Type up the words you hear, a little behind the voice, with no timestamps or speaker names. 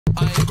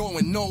I ain't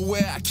going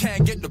nowhere, I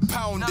can't get the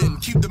pounding.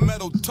 Keep the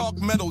metal talk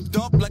metaled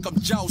up like I'm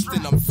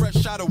jousting. I'm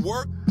fresh out of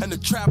work and the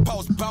trap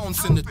house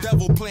bouncing. The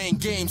devil playing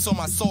games on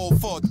my soul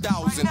for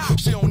 1,000.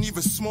 She don't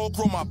even smoke,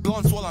 roll my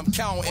blunts while I'm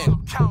counting.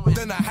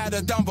 Then I had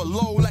her down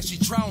below like she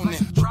drowning.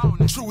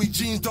 Chewy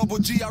jeans, double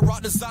G, I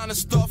rock designer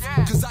stuff.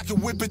 Cause I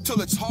can whip it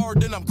till it's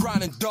hard, then I'm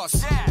grinding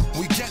dust.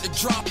 We get the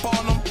drop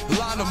on them,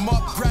 line them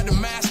up, grab the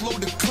mask,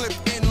 load the clip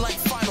in like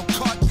Final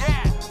Cut.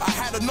 I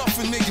had enough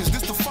of niggas,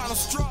 this the final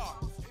straw.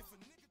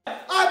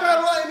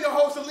 iBattle, I am your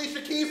host,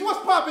 Alicia Keys.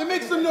 What's poppin'?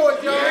 Make some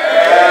noise, y'all. We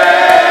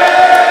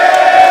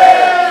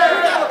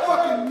got a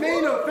fucking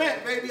main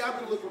event, baby. I've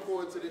been looking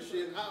forward to this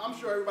shit. I'm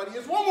sure everybody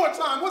is. One more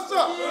time, what's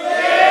up? To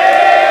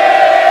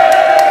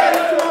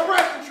my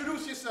right,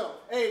 introduce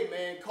yourself. Hey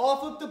man,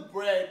 cough up the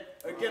bread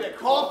or get a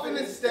coffin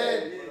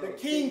instead. The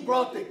king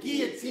brought the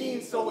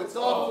guillotine, so it's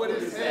off with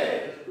his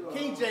head.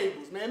 King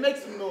Jables, man, make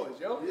some noise,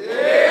 yo.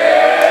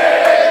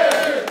 Yeah!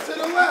 To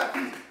the left.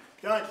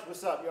 Dunsh,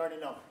 what's up? You already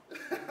know. Did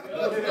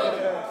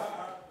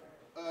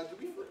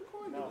we flip the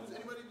coin? No. Does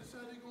anybody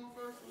decide they're going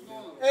first? What's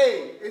going on? Hey,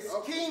 it's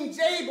King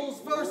Jables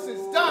versus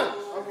Dunsh.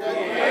 Okay.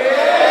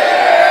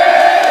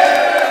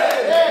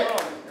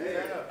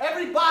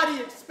 Everybody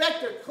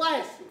expect her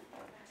classy.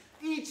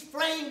 Each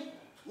frame,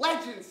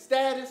 legend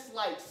status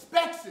like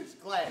Spex's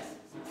glasses.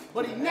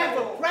 But he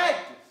never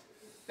practiced.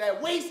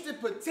 That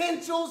wasted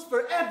potential's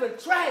forever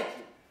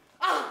tragic.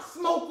 I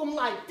smoke them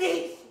like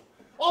diesel.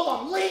 All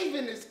I'm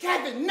leaving is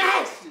Kevin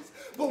Nash's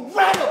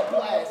Beretta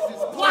blasts.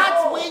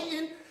 Plots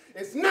waiting,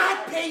 it's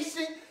not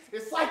patient.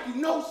 It's like you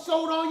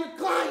no-showed all your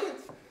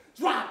clients.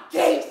 Drop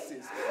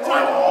cases.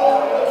 What?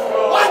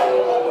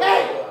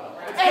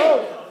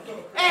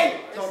 Hey,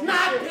 it's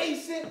not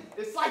patient.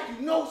 It's like you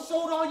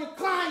no-showed all your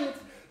clients.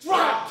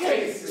 Drop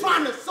cases.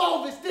 Trying to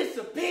solve his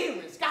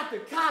disappearance. Got the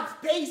cops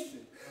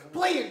pacing.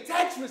 Playing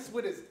Tetris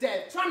with his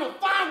death. Trying to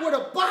find where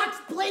the box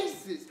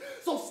places.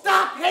 So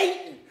stop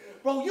hating.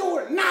 Bro, you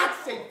were not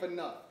safe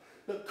enough.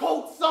 The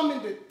coach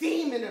summoned a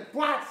demon and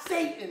brought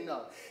Satan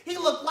up. He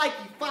looked like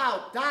he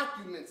filed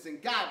documents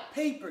and got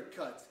paper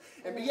cuts.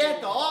 And be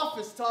at the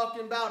office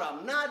talking about,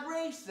 I'm not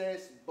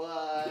racist,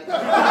 but... Let's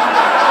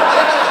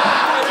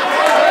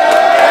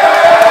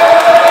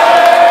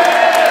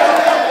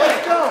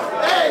go.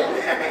 Hey,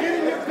 get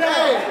in your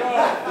bag.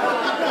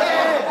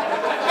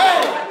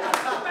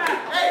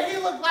 Hey, he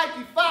looked like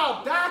he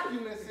filed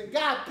documents and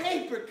got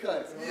paper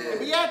cuts. And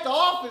be at the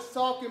office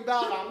talking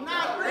about, I'm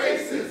not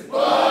racist,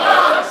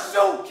 but...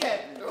 Shoot,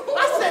 Kevin.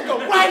 I said the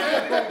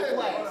rifle don't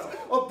class.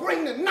 Or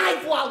bring the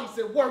knife while he's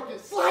at work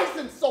and slice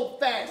him so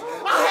fast.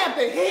 I have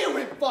the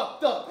hearing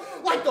fucked up,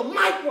 like the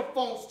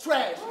microphone's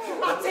trash.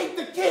 I take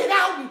the kid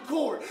out in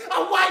court.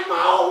 I wipe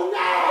my own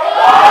ass.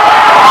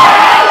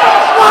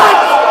 What?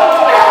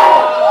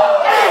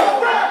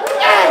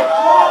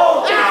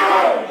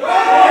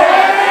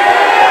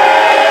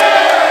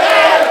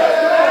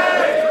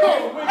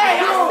 Hey,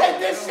 I said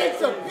this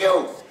shit's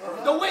abuse.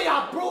 The way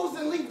I bruise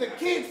and leave the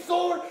kid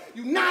sore,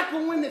 you not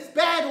gonna win this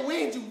battle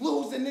and you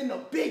losing in a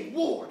big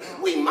war.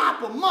 We mop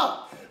them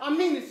up. I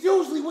mean, it's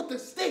usually what the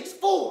stick's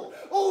for.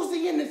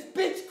 Uzi in this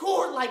bitch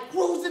court like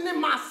cruising in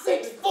my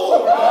 6'4".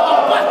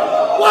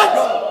 What?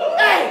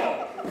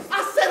 Hey,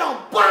 I said I'm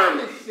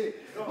bombing shit.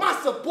 My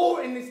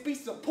subordinates be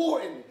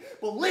supporting it.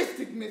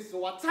 Ballistic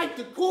missile, I type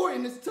the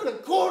coordinates to the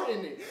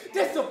coordinate.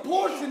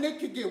 Disproportionate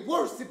could get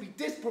worse, it be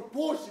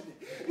disproportionate.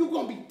 You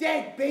gonna be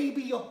dead,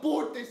 baby,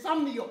 abort this.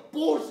 I'm the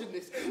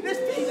abortionist. This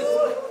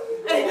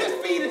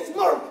fetus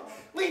smirk.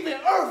 Leaving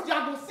Earth,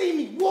 y'all gonna see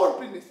me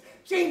warping this.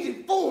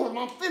 Changing form,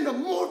 I'm finna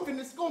morphin',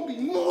 it's gonna be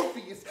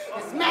Morpheus.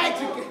 It's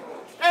magic.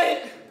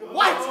 Hey,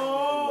 what?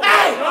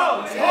 Hey!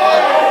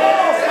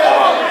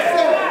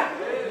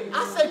 I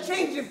said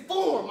changing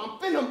form, I'm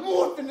finna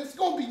morphin', it's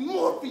gonna be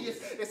Morpheus.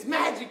 It's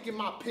magic in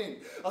my pen.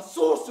 A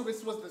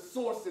sorceress was the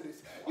source of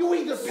this. You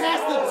either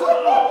pass the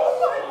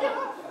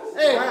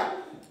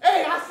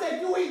Hey, I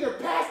said you either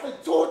pass the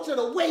torch or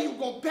the way you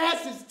gonna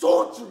pass is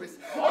torturous.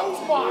 I'm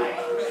fine.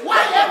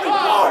 Why every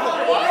part of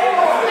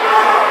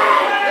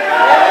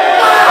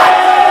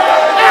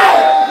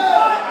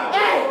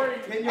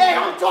it? Hey,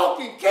 I'm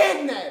talking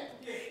kidnapping.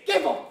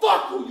 Give a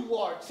fuck who you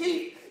are,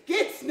 chief.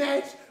 Get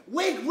snatched,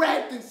 wig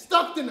wrapped and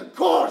stuck in a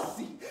car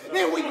seat.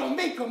 Then we gonna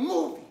make a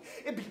movie.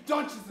 It be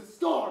Dunch as a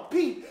star,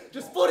 Pete.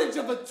 Just footage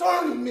of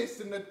attorney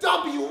missing the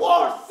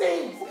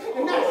WRCs.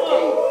 And that's it.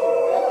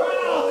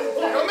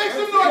 Yo, make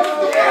some noise.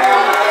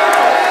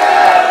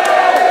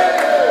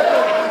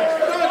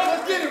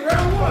 Let's get it,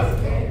 round one.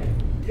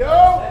 Yo.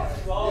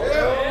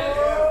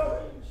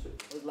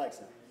 Where's Lex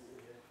at?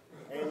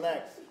 Hey,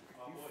 Lex,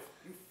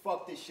 you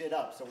fucked this shit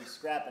up, so we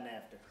scrapping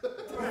after.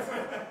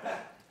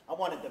 I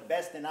wanted the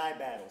best in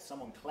iBattle,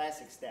 someone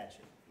classic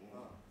stature.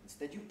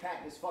 Instead, you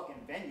packed this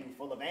fucking venue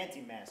full of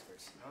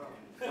anti-maskers.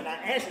 When I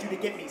asked you to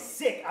get me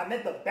sick, I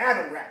meant the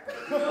battle rapper.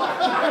 Well,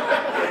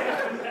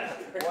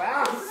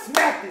 I'll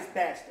smack this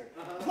bastard.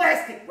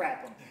 Plastic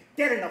wrap him.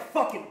 Get in a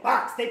fucking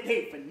box. They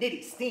paid for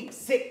nitty, steam,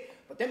 sick.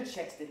 But them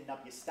checks didn't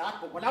up your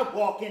stock. But when I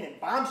walk in and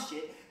bomb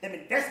shit, them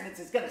investments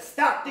is gonna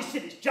stop. This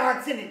shit is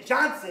Johnson &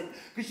 Johnson,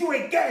 because you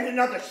ain't getting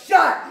another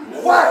shot.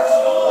 Watch!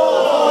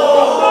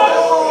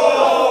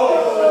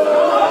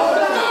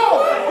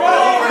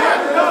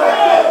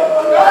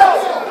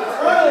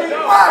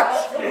 Watch!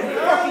 You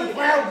fucking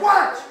clown,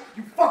 watch!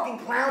 You fucking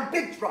clown,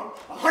 big drum,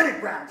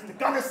 100 rounds. The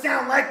gonna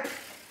sound like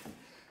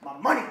my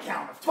money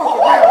counter. Fuck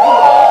around.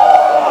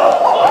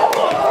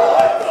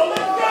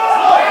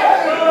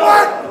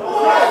 What?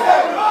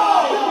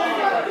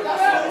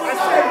 I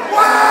said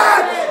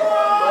what?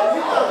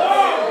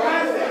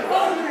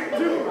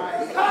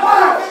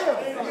 Watch!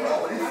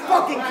 You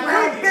fucking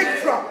clown, big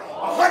drum,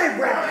 100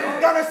 rounds. The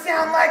gonna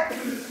sound like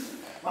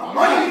my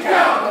money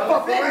counter.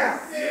 Fuck around.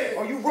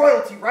 Oh, you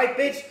royalty, right,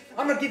 bitch?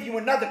 I'm gonna give you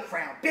another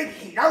crown. Big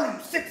heat. I'll leave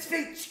you 6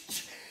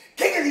 feet.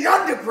 King of the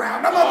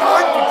underground. I'm on the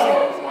hunt for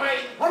Jables.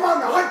 I'm on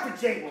the hunt for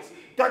Jables.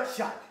 Dutch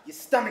shot. Your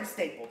stomach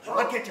stapled.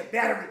 I'll get your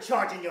battery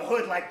charge in your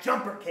hood like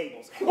jumper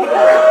cables. He gonna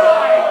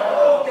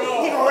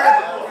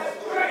rap.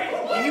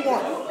 He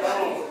won.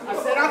 I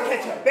said I'll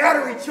catch a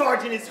battery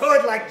charge in his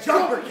hood like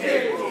jumper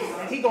cables.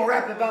 And he gonna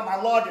rap about my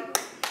law degree.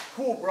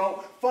 Cool,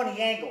 bro.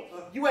 Funny angle.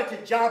 You at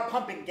your job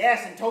pumping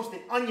gas and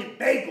toasting onion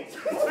bagels.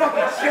 It's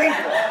fucking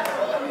shameful.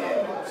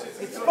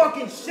 It's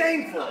fucking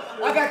shameful.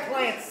 I got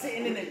clients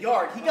sitting in the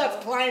yard. He got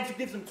clients who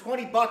gives them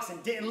 $20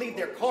 and didn't leave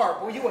their car.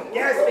 Boy, you a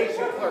gas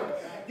station clerk.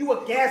 You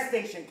a gas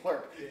station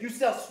clerk. You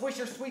sell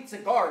Swisher Sweet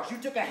cigars. You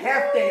took a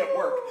half day at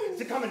work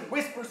to come and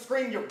whisper,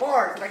 scream your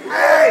bars. Like,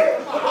 hey!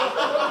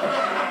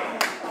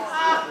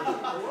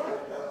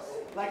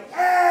 Like,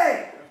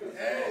 hey!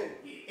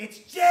 It's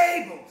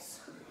Jables.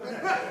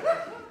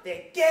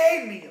 They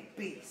gave me a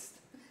beast,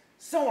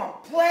 so I'm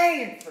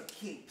playing for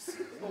keeps.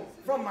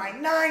 From my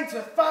 9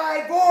 to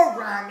 5 or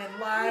rhyming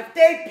live,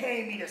 they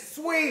pay me to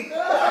sweep.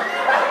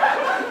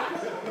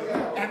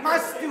 At my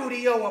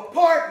studio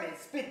apartment,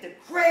 spit the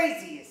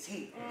craziest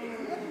heat.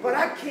 But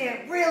I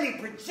can't really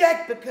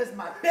project because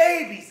my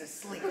baby's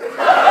asleep.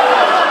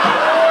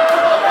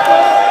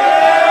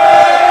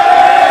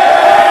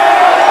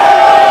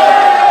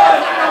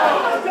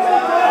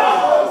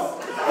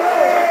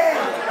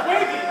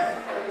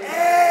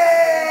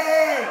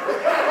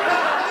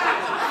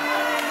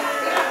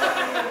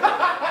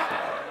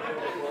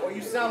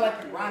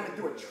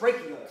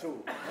 Tracheal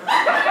tube.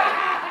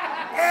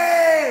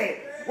 Hey!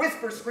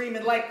 Whisper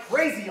screaming like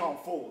crazy on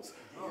fools.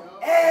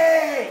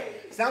 Hey!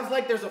 Sounds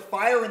like there's a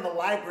fire in the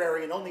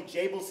library and only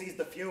Jables sees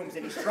the fumes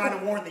and he's trying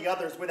to warn the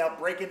others without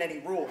breaking any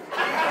rules.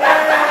 Hey!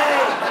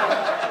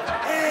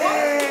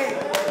 Hey!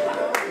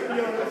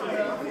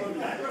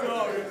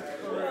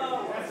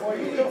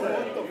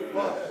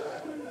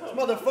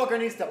 This motherfucker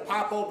needs to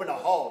pop open the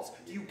halls.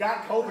 Do you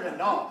got COVID or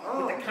not?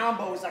 With the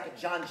combo is like a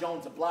John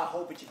Jones, a blah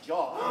hope at your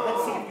jaw.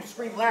 Let's see if you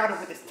scream louder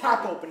with this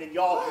top opening,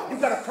 y'all. You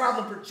got a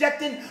problem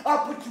projecting?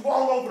 I'll put you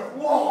all over the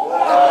wall.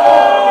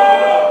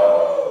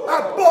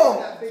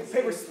 Boom!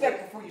 Pay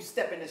respect before you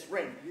step in this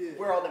ring.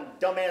 Wear all them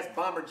dumbass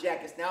bomber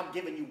jackets, now I'm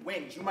giving you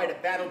wings. You might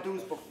have battled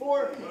dudes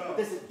before, but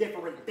this is a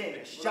different thing.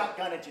 A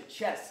shotgun at your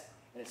chest,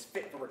 and it's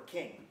fit for a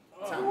king.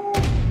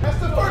 That's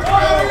the first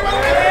round.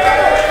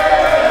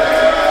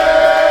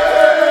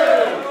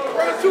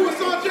 Round 2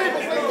 is on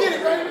Jables. Let's get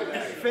it, baby.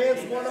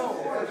 Fans 1-0.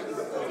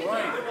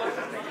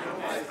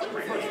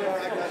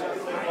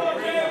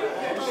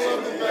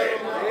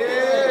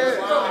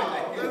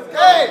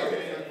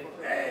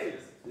 Hey!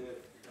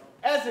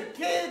 As a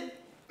kid,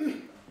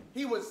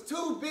 he was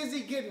too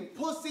busy getting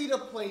pussy to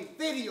play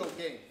video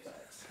games.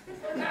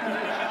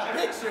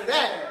 Picture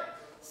that.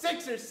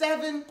 6 or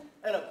 7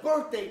 at a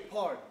birthday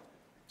party.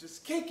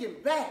 Just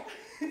kicking back.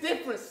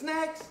 Different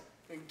snacks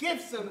and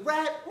gifts and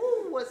rap.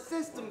 Ooh, what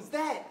system's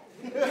that?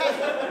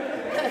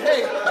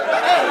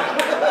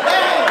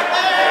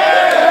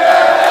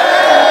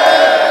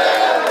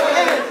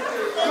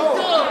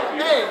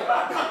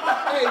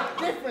 Hey,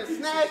 different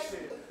snacks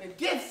and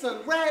gifts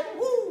and rap.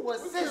 Ooh, what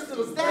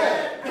system's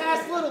that?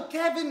 Pass little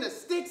Kevin the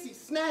sticks he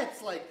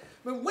snaps like,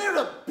 man, where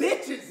the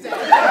bitches at?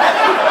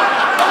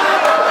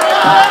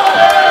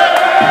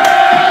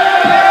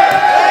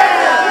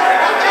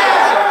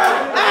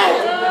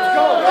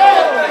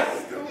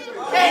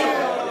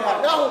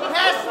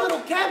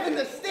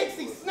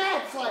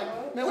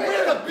 Man,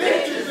 where the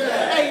bitches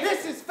at? Hey,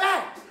 this is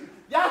fact.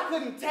 Y'all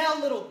couldn't tell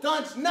little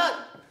Dunch nut.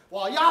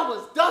 While y'all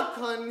was duck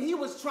hunting, he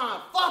was trying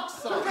to fuck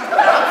something. Hey,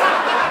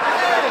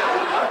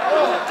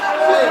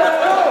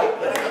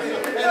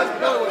 this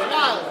boy was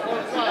wild.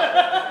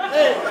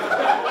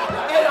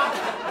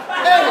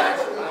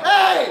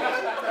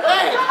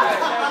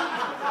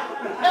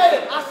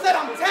 Hey, I said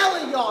I'm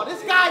telling y'all,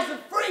 this guy's a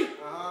freak.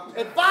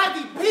 At 5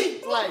 he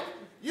peaked like,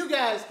 you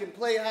guys can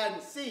play hide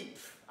and seek.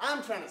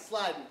 I'm trying to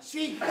slide in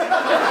cheek. Hey,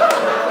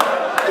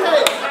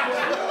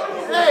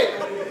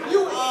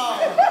 you.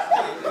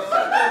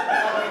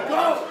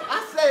 I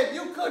said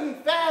you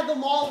couldn't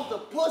fathom all of the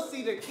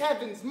pussy that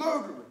Kevin's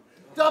murdering.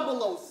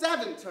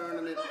 007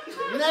 tournament.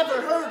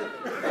 Never heard of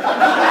it.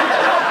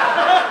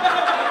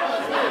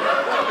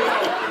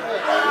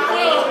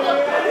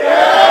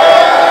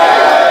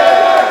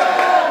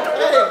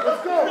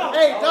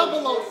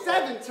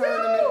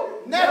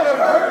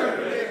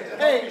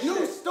 Hey,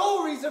 new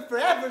stories are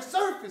forever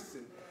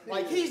surfacing.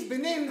 Like he's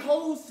been in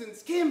hoes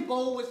since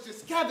Kimbo was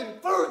just Kevin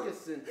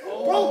Ferguson.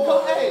 Bro,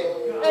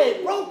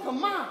 bro,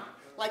 come on.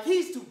 Like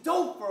he's too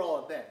dope for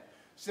all that.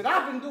 Shit,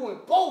 I've been doing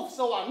both,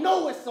 so I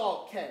know it's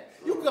all cat.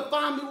 You can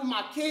find me with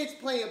my kids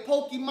playing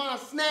Pokemon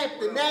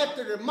Snap, and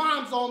after their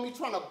mom's on me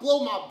trying to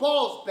blow my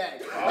balls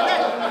back.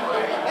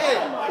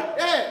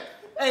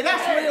 Hey,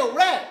 that's real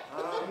rap.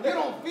 You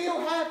don't feel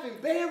half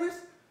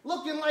embarrassed?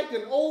 Looking like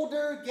an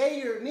older,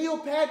 gayer Neil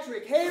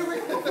Patrick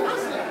Harris?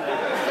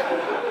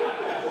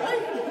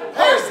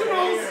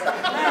 Personals!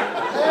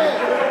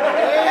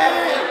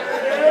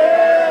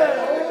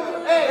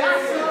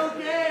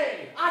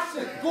 I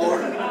should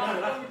Gordon.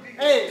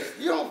 Hey,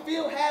 you don't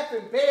feel half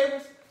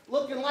embarrassed?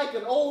 Looking like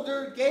an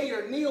older,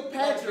 gayer Neil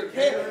Patrick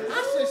Harris?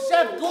 I should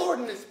Chef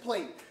Gordon this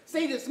plate.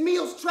 Say this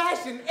meal's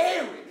trash and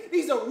airy.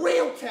 These are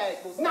real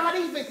tackles, not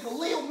even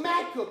Khalil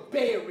Mack could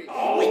bury. We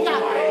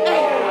got,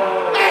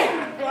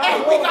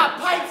 we got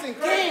pipes and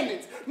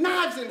cannons,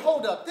 knives and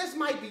hold up. This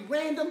might be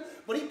random,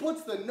 but he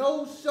puts the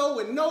no-show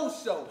and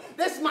no-show.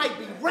 This might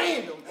be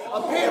random. A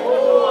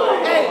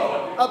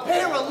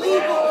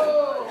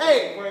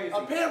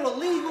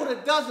paralegal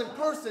that does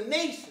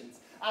impersonations.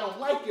 I don't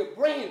like your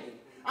branding.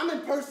 I'm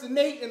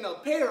impersonating a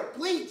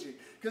paraplegic,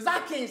 because I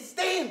can't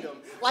stand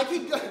him. Like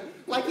he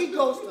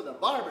goes to the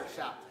barber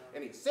shop.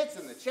 And he sits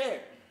in the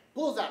chair,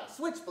 pulls out a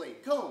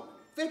switchblade comb,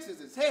 fixes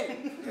his hair.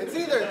 It's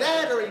either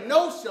that or he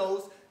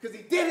no-shows because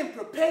he didn't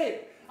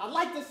prepare. I'd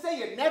like to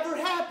say it never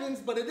happens,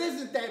 but it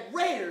isn't that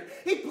rare.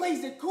 He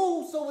plays it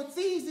cool, so it's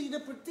easy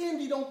to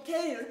pretend he don't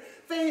care.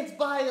 Fans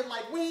buy it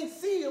like we ain't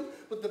see him,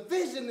 but the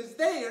vision is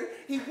there.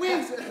 He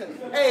wins,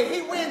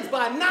 he wins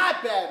by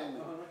not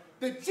battling.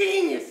 The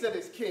genius of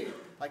this kid.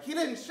 Like he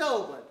didn't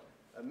show, but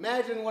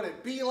imagine what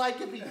it'd be like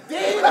if he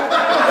did.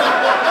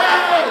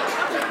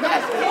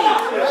 That's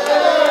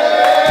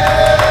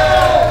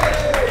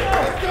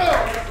Let's go.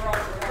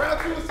 Round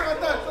 2 is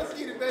done. Let's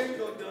get it, baby.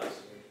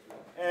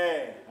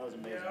 Hey, that was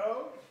amazing.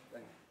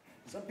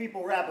 Some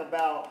people rap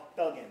about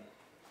thugging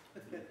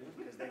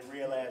because they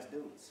real ass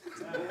dudes.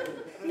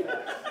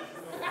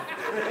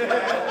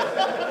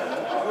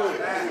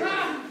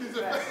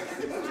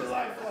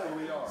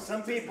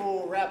 Some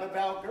people rap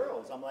about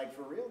girls. I'm like,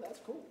 for real? That's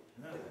cool.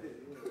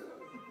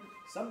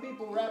 Some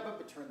people rap up,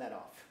 but turn that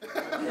off.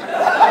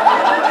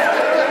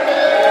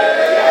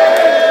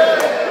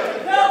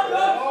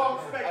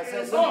 I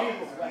said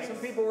some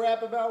people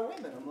rap about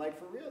women. I'm like,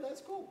 for real,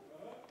 that's cool.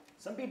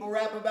 Some people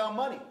rap about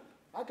money.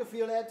 I could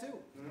feel that too.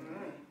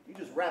 You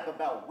just rap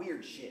about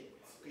weird shit,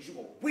 because you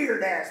a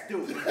weird ass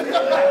dude.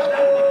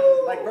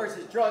 Like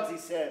versus drugs, he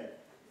said,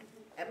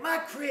 at my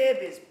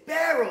crib is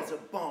barrels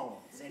of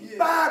bones and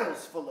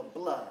bottles full of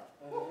blood.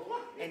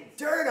 And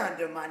dirt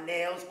under my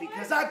nails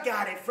because I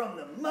got it from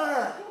the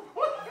mud.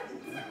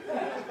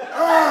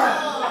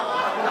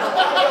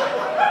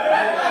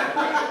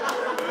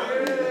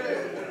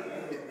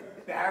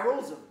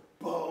 Barrels of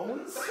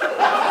bones?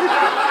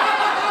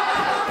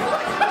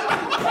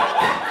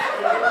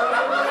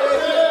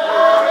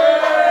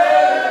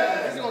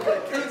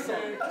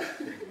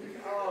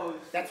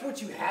 That's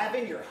what you have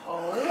in your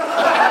home?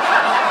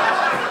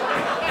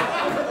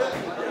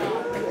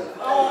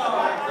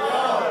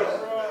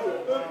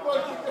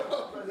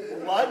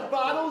 Blood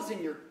bottles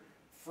in your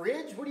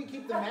fridge? Where do you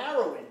keep the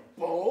marrow in?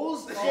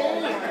 Bowls?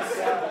 James?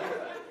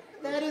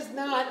 That is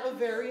not a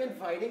very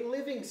inviting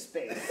living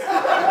space.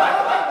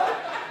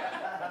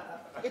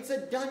 It's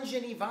a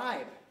dungeon-y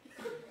vibe.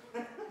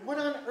 What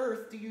on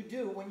earth do you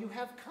do when you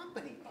have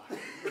company?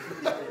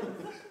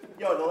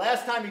 Yo, the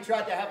last time he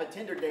tried to have a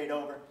Tinder date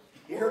over,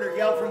 he heard her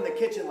yell from the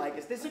kitchen like,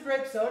 is this a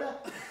grape soda?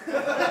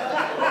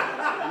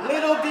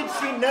 Little did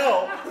she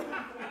know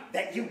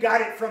that you got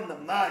it from the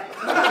mud.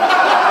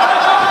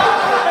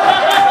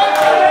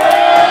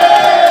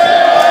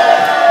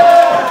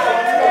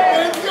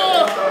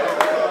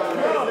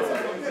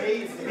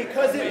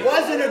 Because it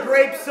wasn't a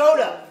grape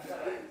soda.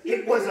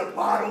 It was a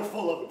bottle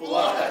full of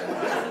blood.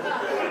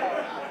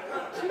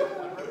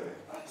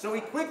 So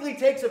he quickly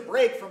takes a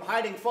break from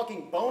hiding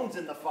fucking bones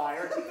in the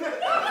fire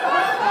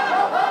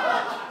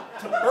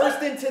to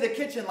burst into the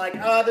kitchen like,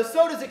 the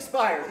soda's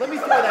expired. Let me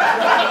throw that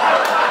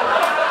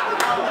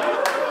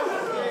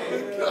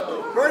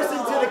trash. Burst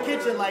into the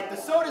kitchen like, the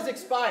soda's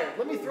expired.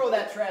 Let me throw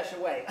that trash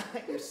away.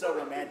 You're so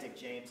romantic,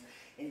 James.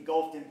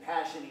 Engulfed in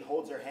passion, he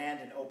holds her hand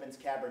and opens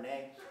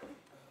Cabernet.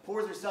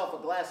 Pours herself a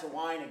glass of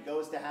wine and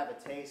goes to have a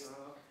taste.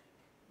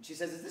 She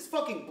says, is this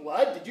fucking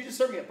blood? Did you just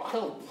serve me a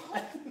bottle of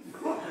blood?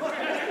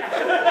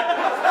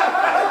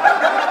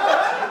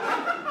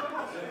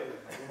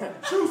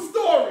 True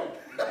story.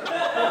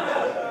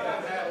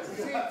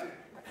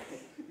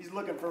 He's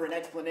looking for an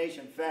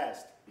explanation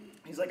fast.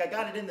 He's like, I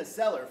got it in the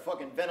cellar.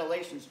 Fucking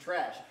ventilation's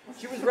trash.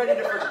 She was ready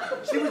to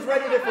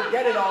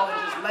forget it all and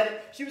just let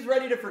it. She was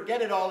ready to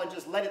forget it all and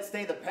just let it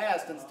stay the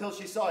past until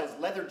she saw his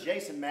leather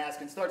Jason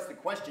mask and starts to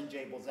question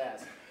Jable's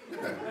ass.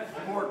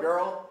 Poor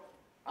girl.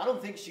 I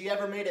don't think she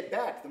ever made it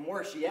back. The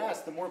more she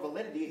asked, the more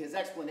validity his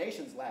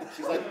explanations lacked.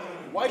 She's like,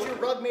 why's your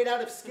rug made out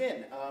of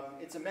skin?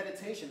 It's a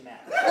meditation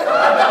mat.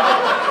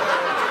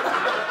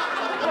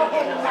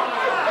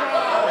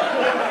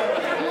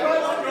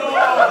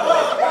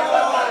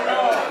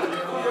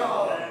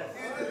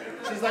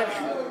 She's like,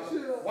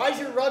 why's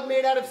your rug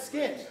made out of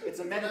skin? It's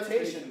a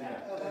meditation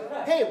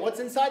mat. Hey,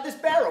 what's inside this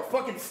barrel?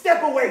 Fucking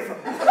step away from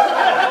it.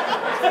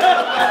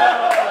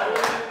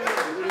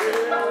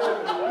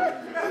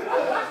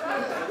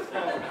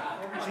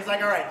 She's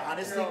like, all right,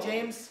 honestly,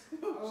 James,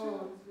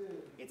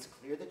 it's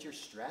clear that you're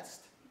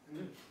stressed.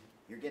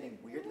 You're getting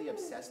weirdly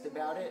obsessed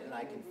about it, and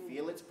I can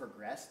feel it's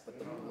progressed, but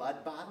the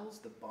blood bottles,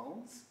 the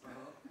bones,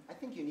 I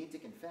think you need to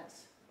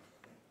confess.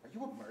 Are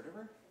you a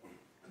murderer?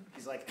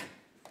 He's like,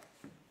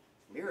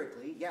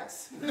 lyrically,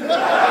 yes. She's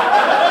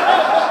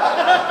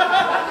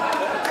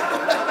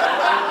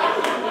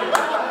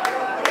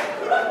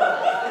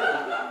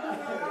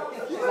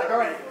like, all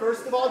right,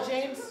 first of all,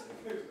 James,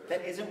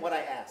 that isn't what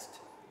I asked.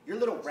 Your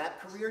little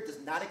rap career does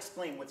not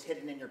explain what's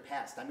hidden in your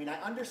past. I mean,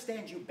 I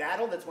understand you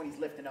battle, that's when he's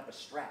lifting up a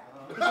strap.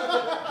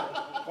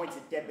 Points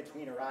it dead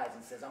between her eyes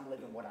and says, I'm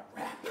living what I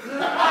rap.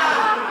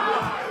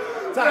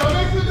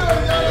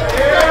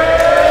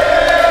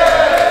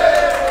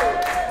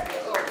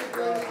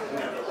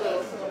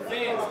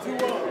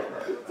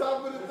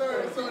 Top of the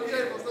third. So,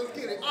 Jables, let's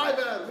get it.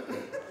 iBattle.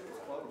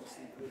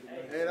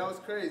 Hey, that was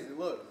crazy.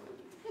 Look.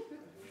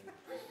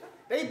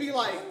 They be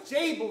like,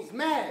 Jables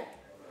mad.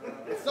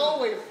 It's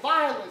always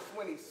violence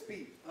when he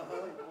speaks.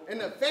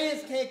 And the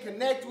fans can't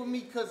connect with me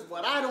because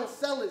what I don't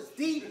sell is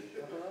deep.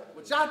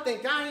 But y'all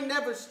think I ain't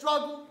never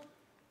struggled?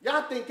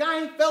 Y'all think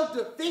I ain't felt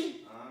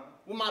defeat?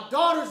 When my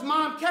daughter's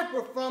mom kept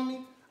her from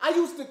me, I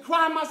used to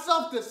cry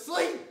myself to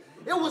sleep.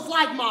 It was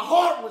like my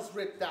heart was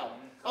ripped out.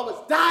 I was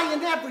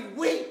dying every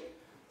week,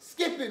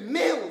 skipping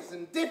meals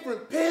and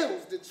different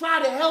pills to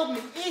try to help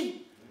me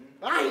eat.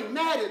 But I ain't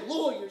mad at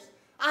lawyers.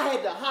 I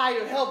had to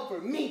hire help for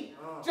me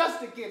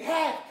just to get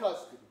half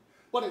custody.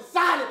 But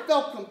inside it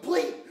felt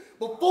complete.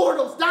 Before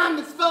those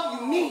diamonds felt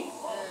unique.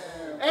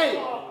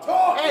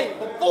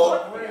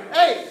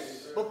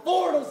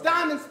 Before those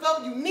diamonds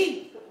felt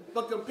unique.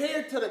 But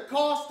compared to the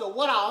cost of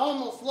what I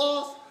almost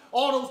lost,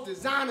 all those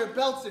designer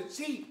belts are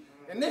cheap.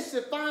 And this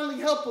should finally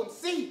help them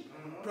see.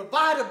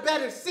 Provide a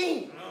better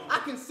scene. I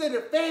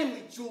consider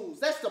family jewels.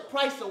 That's the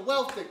price of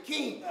wealth to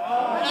king.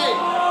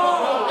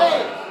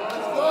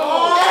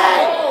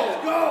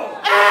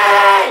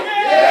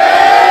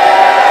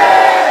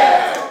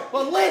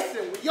 But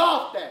listen, we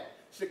off that.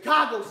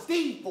 Chicago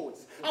Steve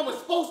voice. I was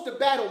supposed to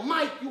battle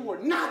Mike, you were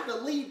not the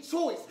lead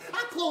choice.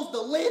 I closed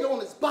the lid on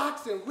his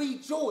box and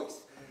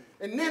rejoiced.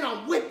 And then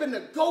I'm whipping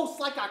the ghost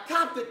like I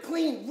copped a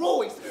clean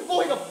Royce.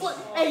 Boy, the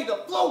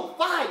flow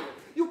fire.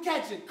 You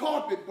catching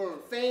carpet burn,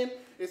 fam.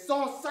 It's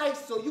on sight,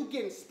 so you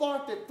getting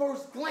sparked at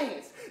first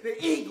glance. The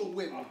eagle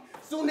with me.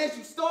 Soon as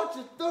you start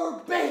your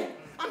third band,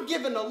 I'm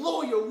giving a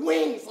lawyer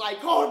wings like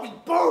Harvey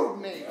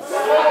Birdman.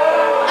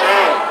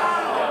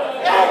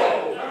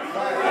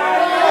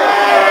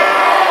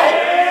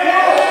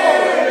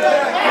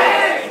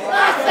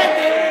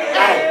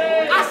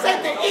 I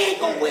said the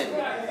eagle with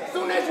me.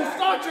 Soon as you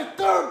start your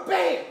third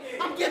band,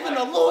 I'm giving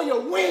a lawyer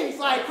wings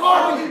like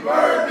Harvey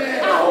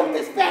Birdman. I hope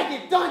this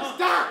faggot DUNSH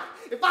die.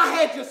 If I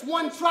had just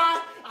one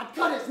try, I'd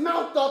cut his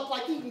mouth up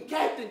like eating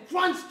Captain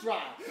Crunch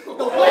dry. The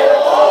way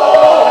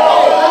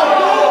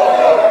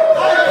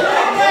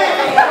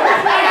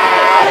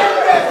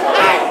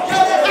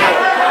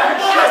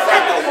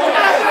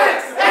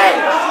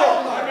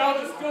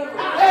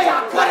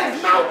I cut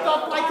his mouth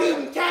up like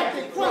eating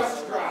Captain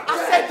Crunch dry. I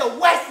said the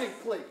Wesson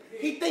click.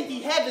 He think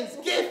he heaven's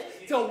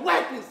gift to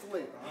weapons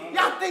lick.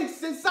 Y'all think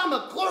since I'm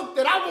a clerk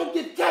that I won't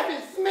get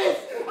Kevin Smith?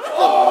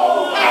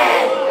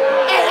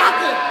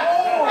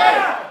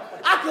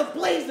 I could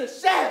blaze a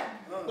shadow,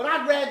 but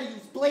I'd rather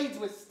use blades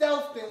with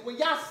stealth than when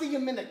y'all see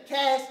him in the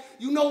cast,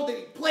 you know that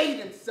he played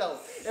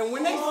himself. And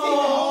when they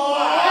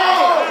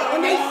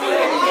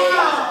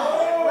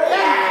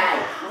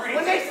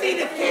see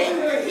the king,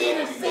 the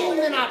heater scene,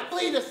 then I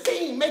flee the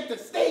scene, make the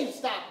stage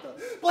stop the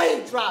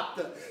blade drop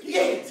the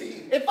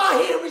guillotine. If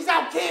I hear he's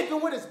out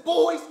camping with his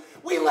boys,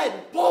 we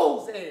letting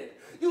bulls air.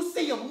 You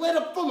see him lit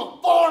up from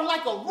afar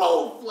like a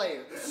road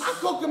flare. I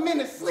cook him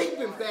in a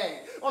sleeping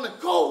bag on the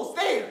coals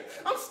there.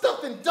 I'm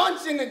stuffing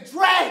Dungeon and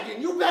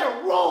Dragon. You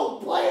better roll,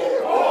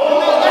 player.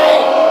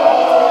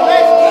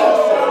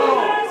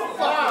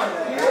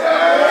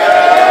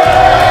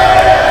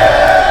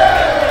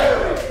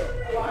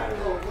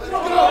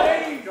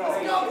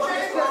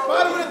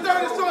 Bottom of the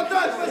third is on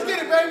DUNSH. Let's get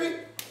it, baby.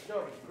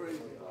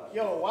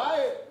 Yo,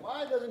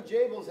 why doesn't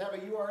Jables have a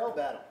URL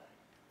battle?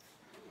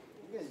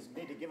 You guys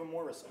need to give him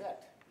more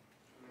respect.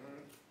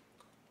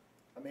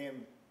 I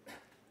mean,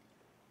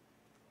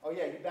 oh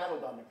yeah, you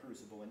battled on the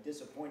Crucible and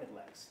disappointed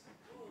Lex.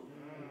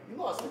 You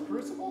lost the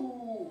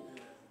Crucible?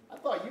 I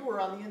thought you were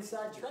on the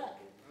inside track,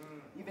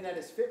 even at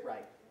his fit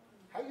right.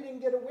 How you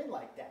didn't get a win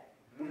like that?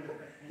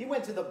 He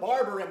went to the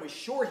barber and was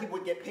sure he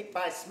would get picked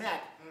by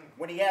Smack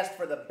when he asked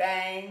for the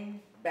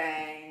bang,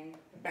 bang,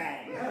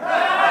 Bang.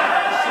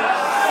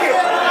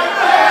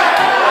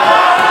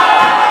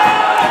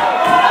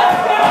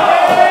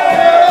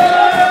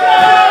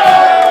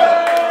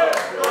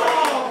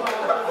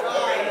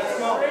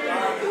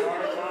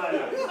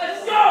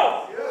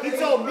 He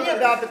told me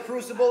about the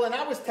Crucible and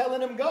I was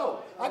telling him go.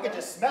 I could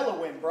just smell a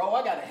wind, bro.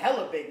 I got a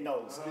hella big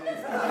nose.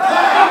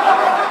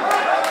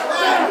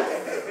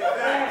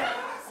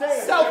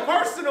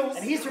 Self-personals.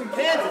 And he's from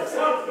Kansas.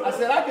 I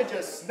said, I could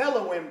just smell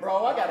a wind,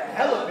 bro. I got a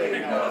hella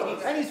big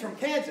nose. And he's from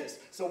Kansas.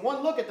 So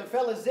one look at the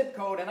fella's zip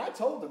code and I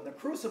told him the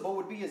Crucible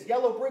would be his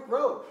yellow brick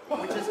road,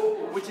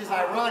 which is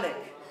ironic.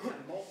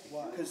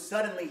 Because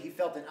suddenly he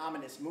felt an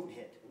ominous mood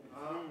hit.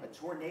 A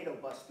tornado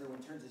busts through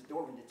and turns his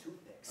door into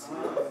toothpicks.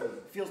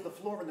 He feels the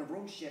floor in the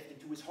room shift, and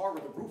to his horror,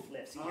 the roof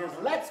lifts. He hears,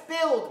 "Let's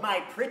build,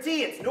 my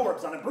pretty." It's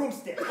Norbs on a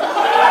broomstick.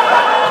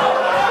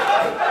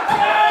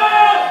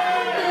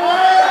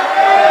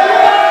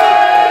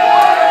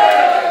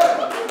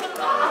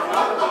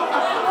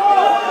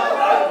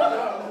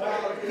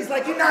 He's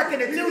like, "You're not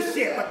gonna do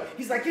shit." But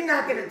 "You're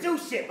not gonna do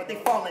shit." But they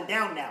falling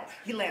down now.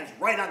 He lands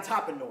right on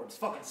top of Norbs,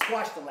 fucking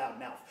squashed the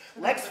loudmouth.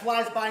 Lex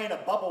flies by in a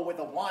bubble with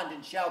a wand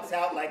and shouts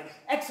out like,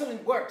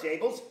 "Excellent work,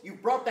 Jables.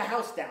 You've brought the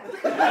house down."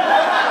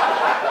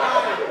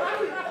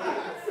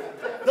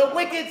 The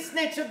wicked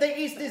snitch of the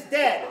East is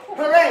dead.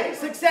 Hooray,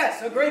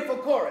 success, a grateful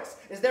chorus.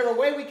 Is there a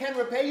way we can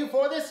repay you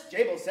for this?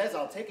 Jables says,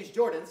 "I'll take his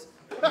Jordans."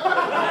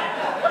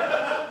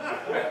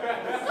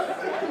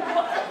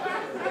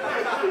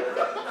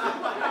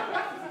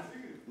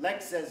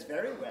 Lex says,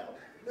 "Very well.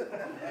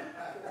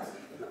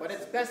 But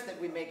it's best that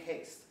we make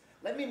haste.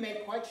 Let me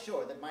make quite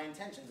sure that my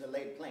intentions are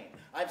laid plain.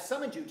 I've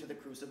summoned you to the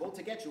Crucible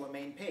to get you a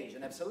main page,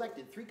 and have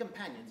selected 3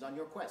 companions on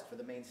your quest for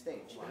the main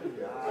stage."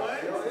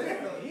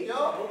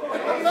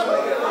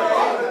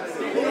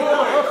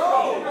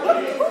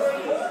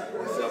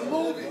 It's a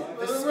movie.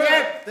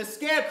 The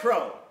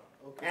Scarecrow,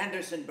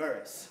 Anderson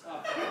Burris.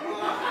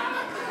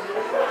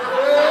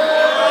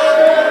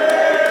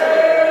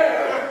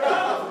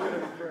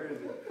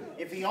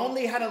 If he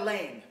only had a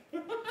lane.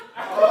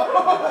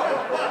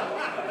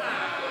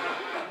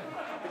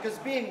 Because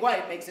being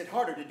white makes it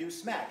harder to do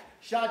smack.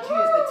 Shaw G is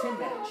the Tin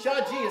Man. Shaw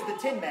G is the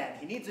Tin Man.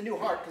 He needs a new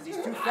heart because he's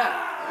too fat.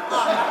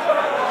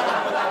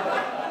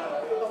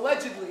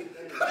 Allegedly.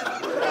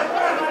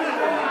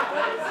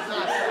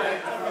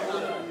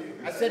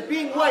 I said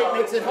being white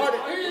makes it harder.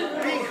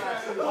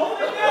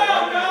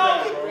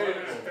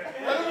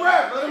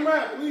 Let him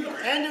rap, please.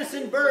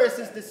 Anderson Burris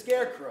is the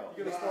Scarecrow.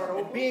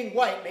 And being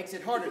white makes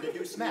it harder to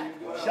do smack.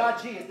 Shaw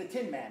G is the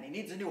Tin Man. He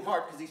needs a new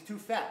heart because he's too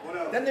fat.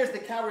 Then there's the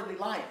Cowardly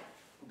Lion,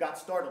 who got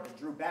startled and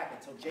drew back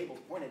until Jables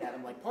pointed at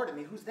him like, "Pardon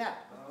me, who's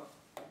that?"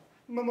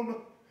 My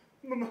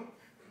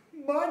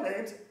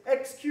name's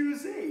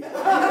XQZ.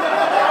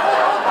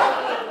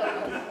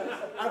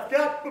 I've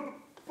got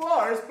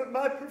bars, but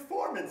my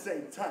performance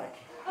ain't tight.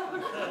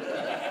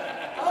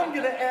 I'm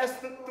gonna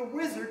ask the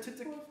wizard to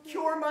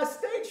cure my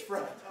stage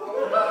fright.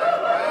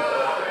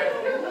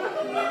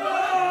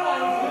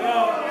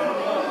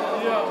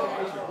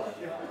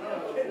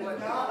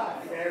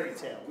 Fairy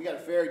tale. We got a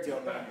fairy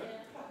tale now.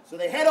 So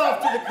they head off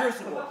to the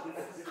Crucible.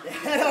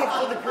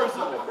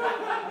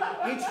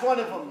 Each one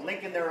of them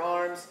linking their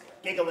arms,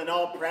 giggling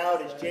all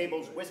proud as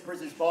Jables whispers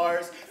his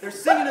bars. They're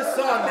singing a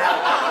song now.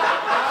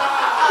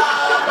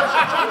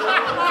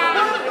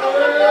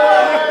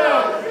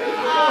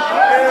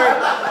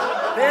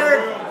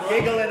 They're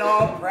giggling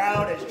all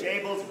proud as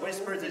Jables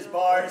whispers his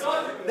bars.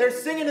 They're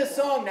singing a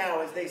song now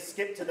as they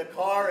skip to the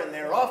car and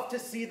they're off to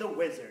see the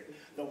wizard.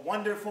 The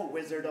wonderful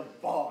wizard of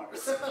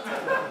bars.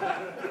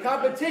 The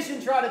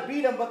competition try to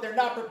beat him, but they're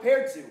not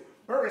prepared to.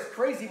 Burr is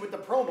crazy with the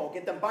promo,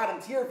 get them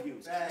bottom tier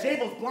views.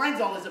 Jables blinds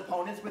all his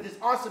opponents with his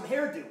awesome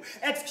hairdo.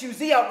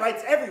 XQZ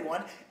outrights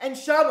everyone, and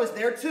Shaw was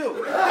there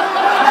too. I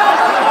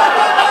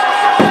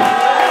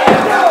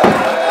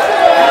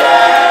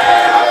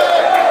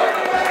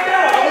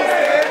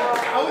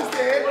was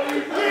there.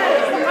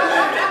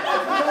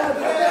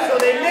 So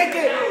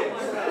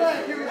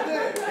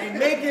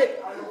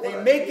they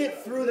make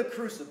it through the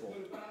Crucible.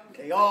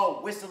 They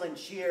all whistle and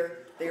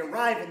cheer. They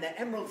arrive in the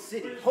Emerald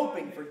City,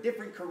 hoping for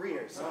different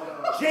careers.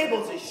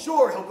 Jables is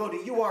sure he'll go to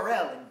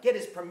URL and get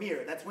his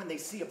premiere. That's when they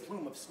see a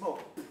plume of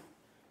smoke. The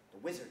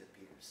wizard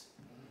appears.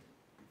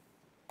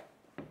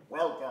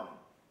 Welcome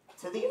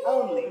to the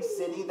only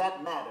city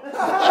that matters.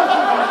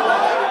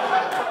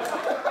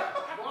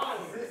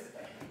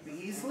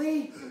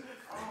 Beasley?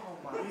 Oh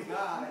my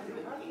God.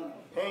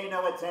 Pay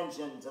no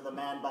attention to the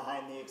man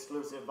behind the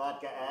exclusive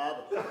vodka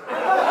ad.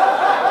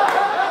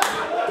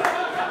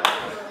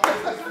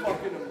 That's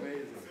fucking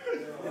amazing.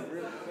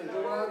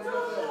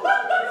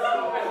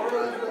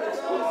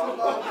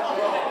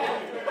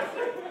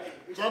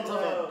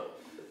 Gentlemen,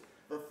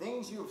 the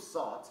things you've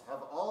sought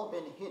have all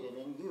been hidden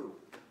in you.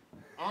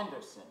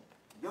 Anderson,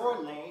 your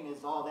lane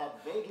is all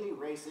that vaguely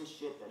racist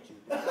shit that you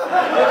do.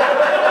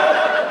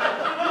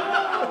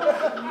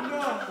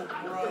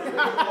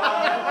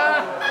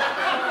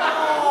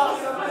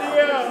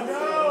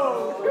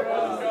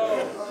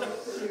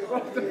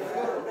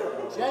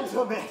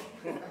 Gentlemen,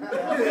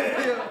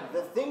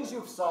 The things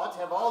you've sought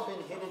have all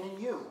been hidden in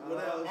you.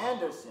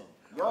 Anderson,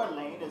 your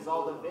lane is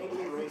all the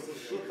vaguely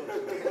racist shit that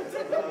you do.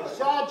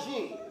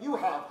 Shaji, you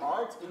have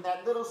heart in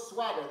that little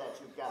swagger that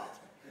you've got.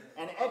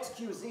 And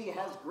XQZ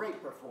has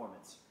great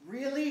performance.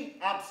 Really?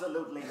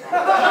 Absolutely not.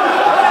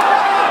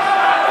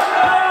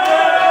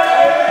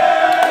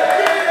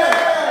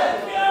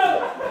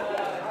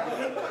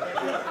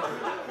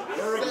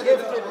 You're a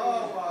gifted...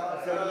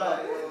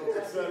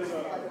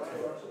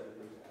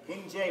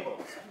 King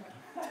Jables.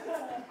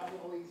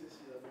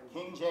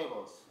 King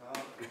Jables.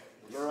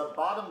 You're a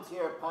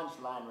bottom-tier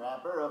punchline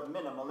rapper of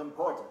minimal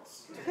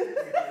importance.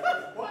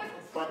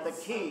 But the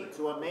key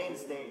to a main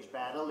stage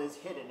battle is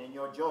hidden in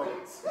your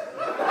Jordans.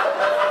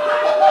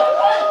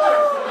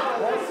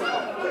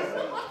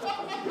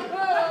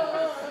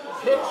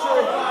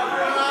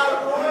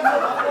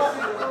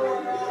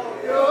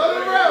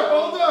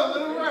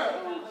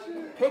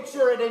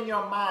 Picture it in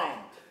your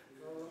mind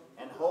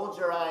and hold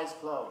your eyes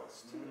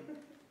closed.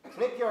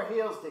 Click your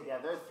heels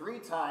together 3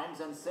 times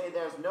and say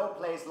there's no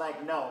place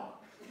like Nome.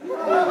 When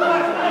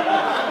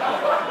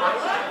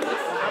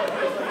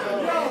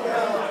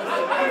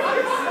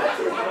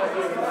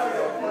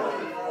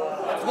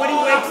he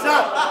wakes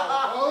up.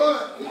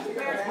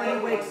 When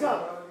he wakes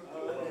up,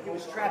 he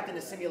was trapped in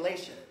a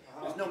simulation.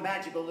 There's no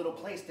magical little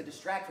place to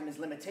distract from his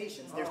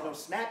limitations. There's no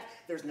snack,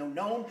 there's no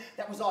known.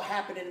 That was all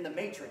happening in the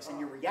Matrix, and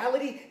your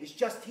reality is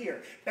just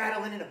here,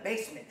 battling in a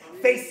basement.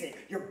 Face it,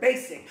 you're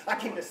basic. I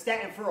came to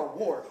Staten for a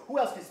war. Who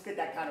else can spit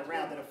that kind of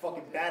round in a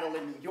fucking battle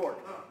in New York?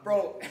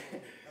 Bro,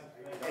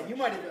 and you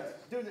might have...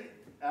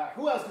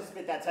 who else can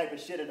spit that type of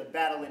shit in a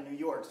battle in New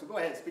York? So go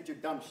ahead, spit your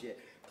dumb shit.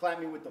 Clap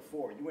me with the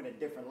 4. You in a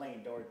different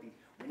lane, Dorothy.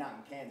 We're not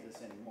in Kansas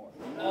anymore.